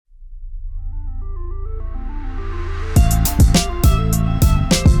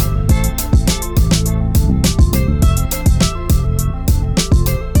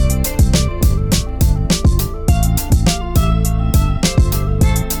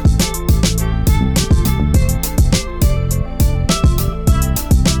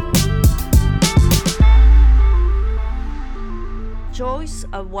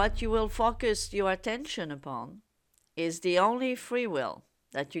what you will focus your attention upon is the only free will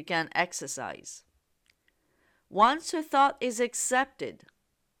that you can exercise. Once a thought is accepted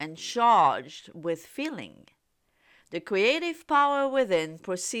and charged with feeling, the creative power within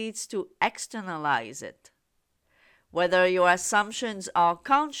proceeds to externalize it. Whether your assumptions are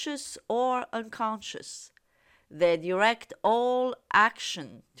conscious or unconscious, they direct all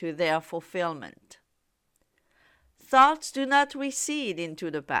action to their fulfillment. Thoughts do not recede into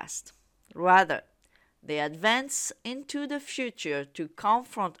the past. Rather, they advance into the future to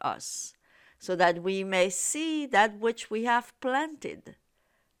confront us, so that we may see that which we have planted,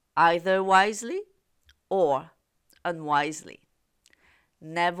 either wisely or unwisely.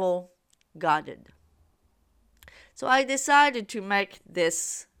 Neville Goddard. So I decided to make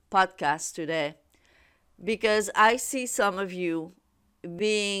this podcast today because I see some of you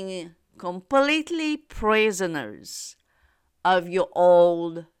being completely prisoners of your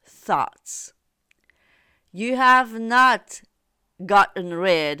old thoughts. You have not gotten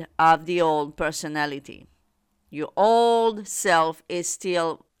rid of the old personality. Your old self is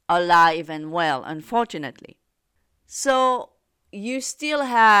still alive and well, unfortunately. So you still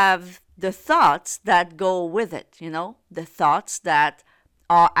have the thoughts that go with it, the thoughts that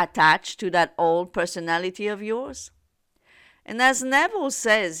are attached to that old personality of yours. And as Neville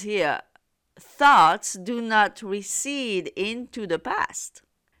says here, thoughts do not recede into the past,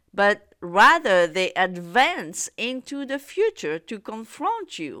 but rather they advance into the future to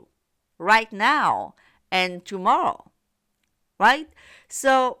confront you right now and tomorrow, right?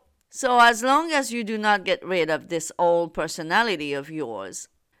 So as long as you do not get rid of this old personality of yours,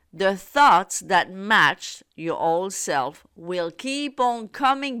 the thoughts that match your old self will keep on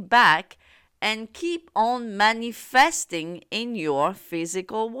coming back and keep on manifesting in your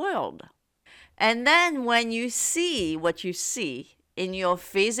physical world. And then when you see what you see in your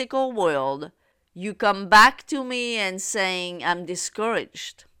physical world, you come back to me and saying, I'm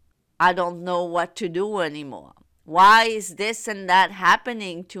discouraged. I don't know what to do anymore. Why is this and that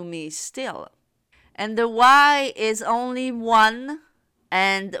happening to me still? And the why is only one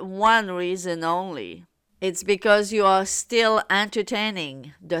and one reason only. It's because you are still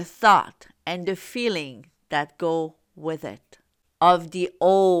entertaining the thought and the feeling that go with it of the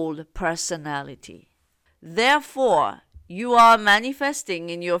old personality. Therefore, you are manifesting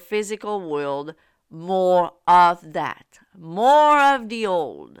in your physical world more of that, more of the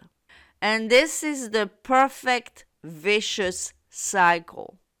old. And this is the perfect vicious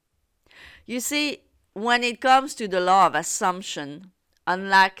cycle. You see, when it comes to the law of assumption,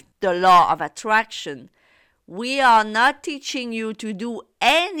 unlike the law of attraction, we are not teaching you to do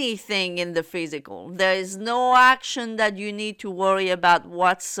anything in the physical. There is no action that you need to worry about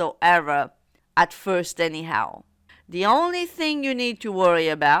whatsoever, at first anyhow. The only thing you need to worry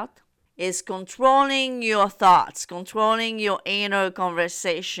about is controlling your thoughts, controlling your inner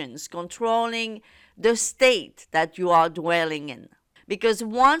conversations, controlling the state that you are dwelling in. Because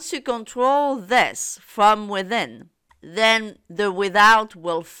once you control this from within, then the without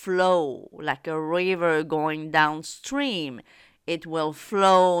will flow like a river going downstream. It will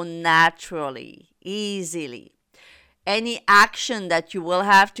flow naturally, easily. Any action that you will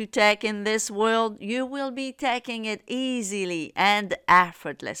have to take in this world, you will be taking it easily and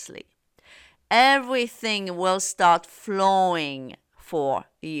effortlessly. Everything will start flowing for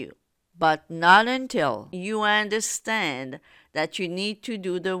you. But not until you understand that you need to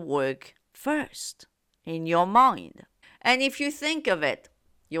do the work first in your mind. And if you think of it,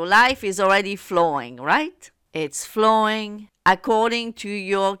 your life is already flowing, right? It's flowing according to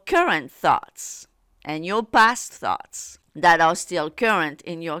your current thoughts and your past thoughts that are still current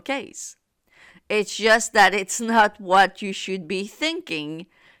in your case. It's just that it's not what you should be thinking.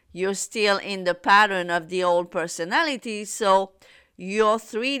 You're still in the pattern of the old personality, so your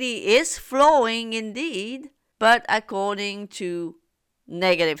 3D is flowing indeed, but according to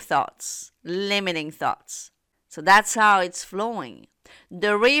negative thoughts, limiting thoughts. So that's how it's flowing.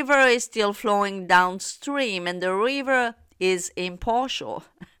 The river is still flowing downstream, and the river is impartial.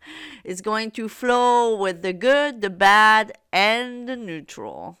 It's going to flow with the good, the bad, and the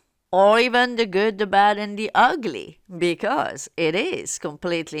neutral. Or even the good, the bad, and the ugly, because it is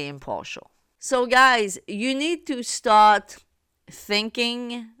completely impartial. So guys, you need to start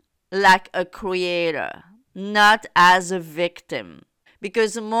thinking like a creator, not as a victim.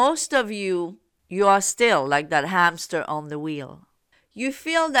 Because most of you are still like that hamster on the wheel. You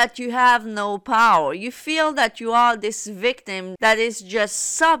feel that you have no power. You feel that you are this victim that is just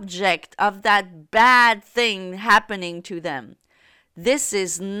subject of that bad thing happening to them. This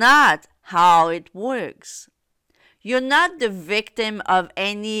is not how it works. You're not the victim of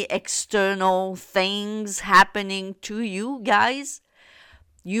any external things happening to you, guys.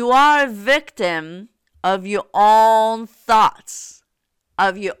 You are a victim of your own thoughts,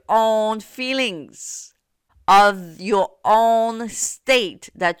 of your own feelings, of your own state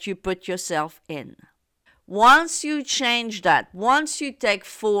that you put yourself in. Once you change that, once you take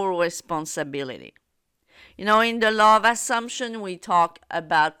full responsibility, in the law of assumption, we talk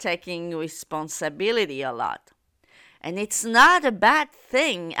about taking responsibility a lot. And it's not a bad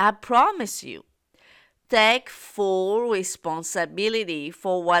thing, I promise you. Take full responsibility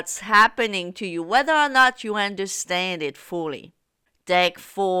for what's happening to you, whether or not you understand it fully. Take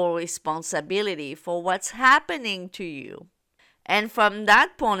full responsibility for what's happening to you. And from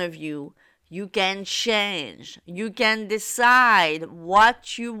that point of view, you can change. You can decide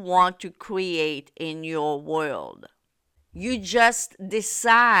what you want to create in your world. You just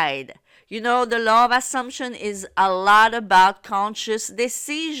decide. The law of assumption is a lot about conscious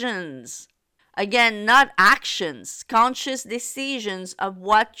decisions. Again, not actions, conscious decisions of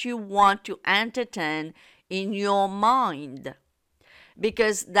what you want to entertain in your mind.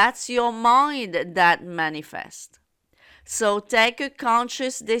 Because that's your mind that manifests. So take a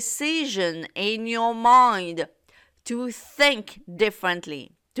conscious decision in your mind to think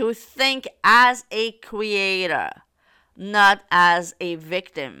differently, to think as a creator, not as a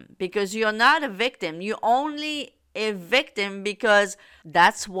victim. Because you're not a victim. You're only a victim because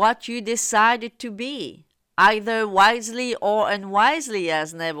that's what you decided to be. Either wisely or unwisely,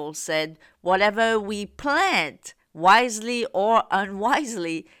 as Neville said, whatever we plant, wisely or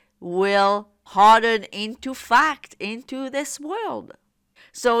unwisely, will harden into fact, into this world.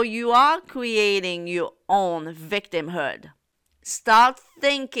 So you are creating your own victimhood. Start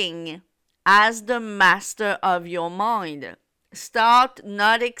thinking as the master of your mind. Start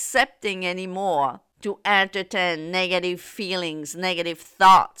not accepting anymore to entertain negative feelings, negative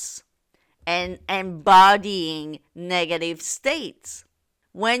thoughts, and embodying negative states.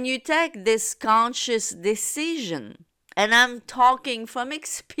 When you take this conscious decision, and I'm talking from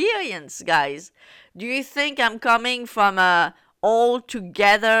experience, guys. Do you think I'm coming from a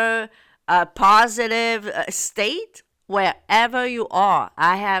altogether positive state? Wherever you are,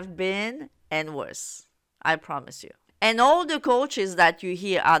 I have been and worse. I promise you. And all the coaches that you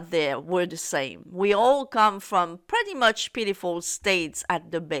hear out there were the same. We all come from pretty much pitiful states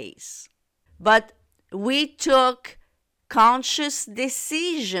at the base. But we took conscious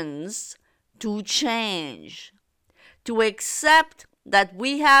decisions to change, to accept that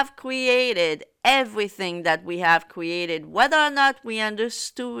we have created everything that we have created, whether or not we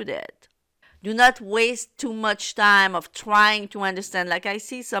understood it. Do not waste too much time of trying to understand, like I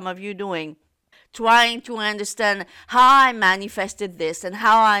see some of you doing, trying to understand how I manifested this and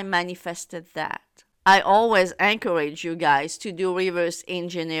how I manifested that. I always encourage you guys to do reverse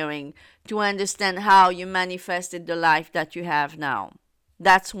engineering to understand how you manifested the life that you have now.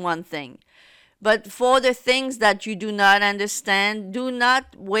 That's one thing. But for the things that you do not understand, do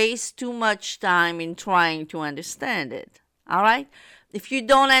not waste too much time in trying to understand it. All right? If you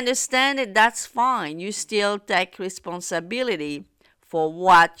don't understand it, that's fine. You still take responsibility for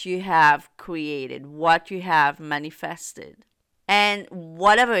what you have created, what you have manifested. And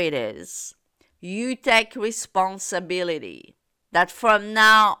whatever it is, you take responsibility that from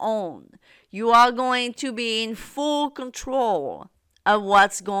now on, you are going to be in full control of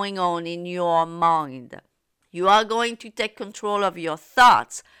what's going on in your mind. You are going to take control of your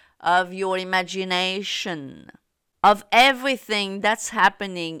thoughts, of your imagination, of everything that's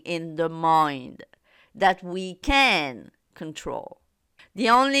happening in the mind that we can control. The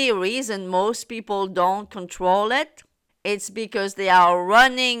only reason most people don't control it, it's because they are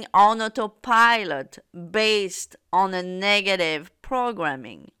running on autopilot based on a negative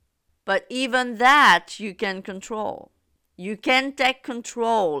programming. But even that you can control. You can take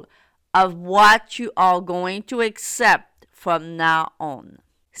control of what you are going to accept from now on.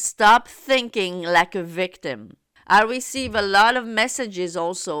 Stop thinking like a victim. I receive a lot of messages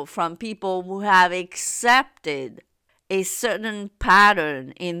also from people who have accepted a certain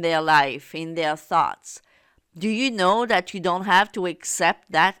pattern in their life, in their thoughts. Do you know that you don't have to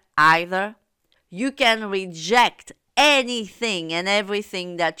accept that either? You can reject anything and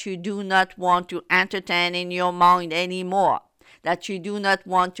everything that you do not want to entertain in your mind anymore, that you do not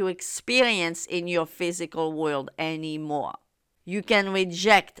want to experience in your physical world anymore. You can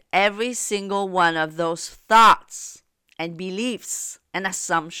reject every single one of those thoughts and beliefs and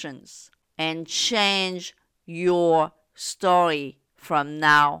assumptions and change your story from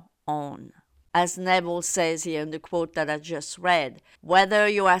now on. as Neville says here in the quote that I just read. Whether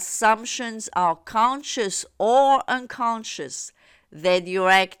your assumptions are conscious or unconscious, they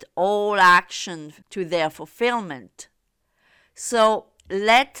direct all action to their fulfillment. So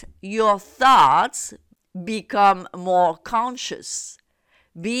let your thoughts become more conscious.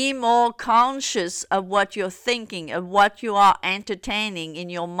 Be more conscious of what you're thinking, of what you are entertaining in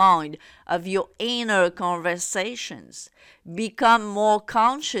your mind, of your inner conversations. Become more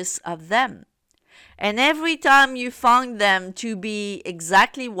conscious of them. And every time you find them to be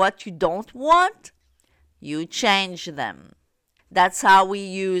exactly what you don't want, you change them. That's how we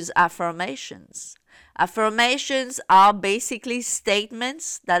use affirmations. Affirmations are basically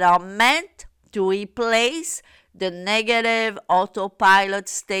statements that are meant to replace the negative autopilot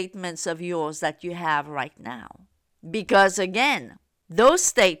statements of yours that you have right now. Because again, those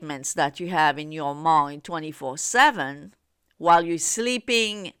statements that you have in your mind 24/7, while you're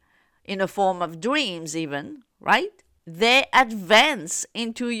sleeping in a form of dreams even, right? They advance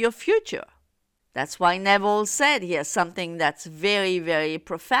into your future. That's why Neville said here something that's very, very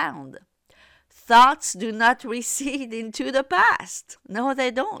profound. Thoughts do not recede into the past. No,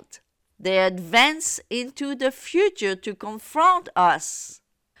 they don't. They advance into the future to confront us.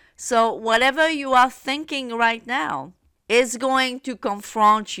 So whatever you are thinking right now is going to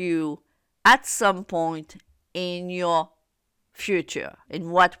confront you at some point in your future, in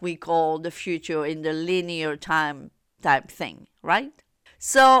what we call the future in the linear time type thing, right?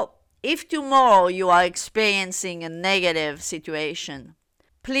 So if tomorrow you are experiencing a negative situation,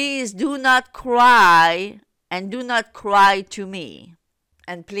 please do not cry, and do not cry to me.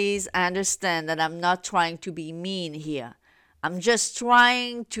 And please understand that I'm not trying to be mean here. I'm just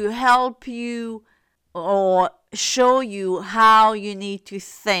trying to help you or show you how you need to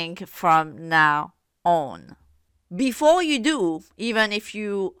think from now on. Before you do, even if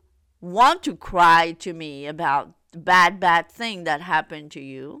you want to cry to me about the bad thing that happened to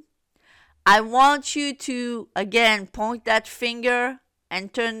you, I want you to, again, point that finger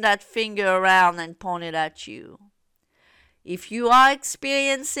and turn that finger around and point it at you. If you are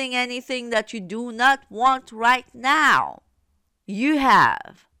experiencing anything that you do not want right now, you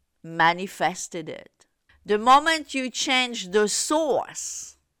have manifested it. The moment you change the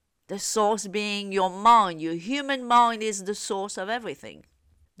source being your mind, your human mind is the source of everything.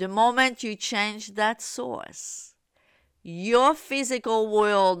 The moment you change that source, your physical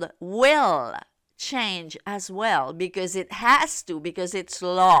world will change as well, because it has to, because it's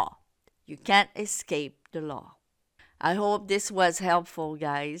law. You can't escape the law. I hope this was helpful,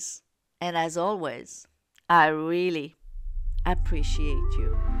 guys. And as always, I really appreciate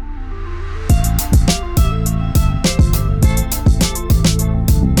you.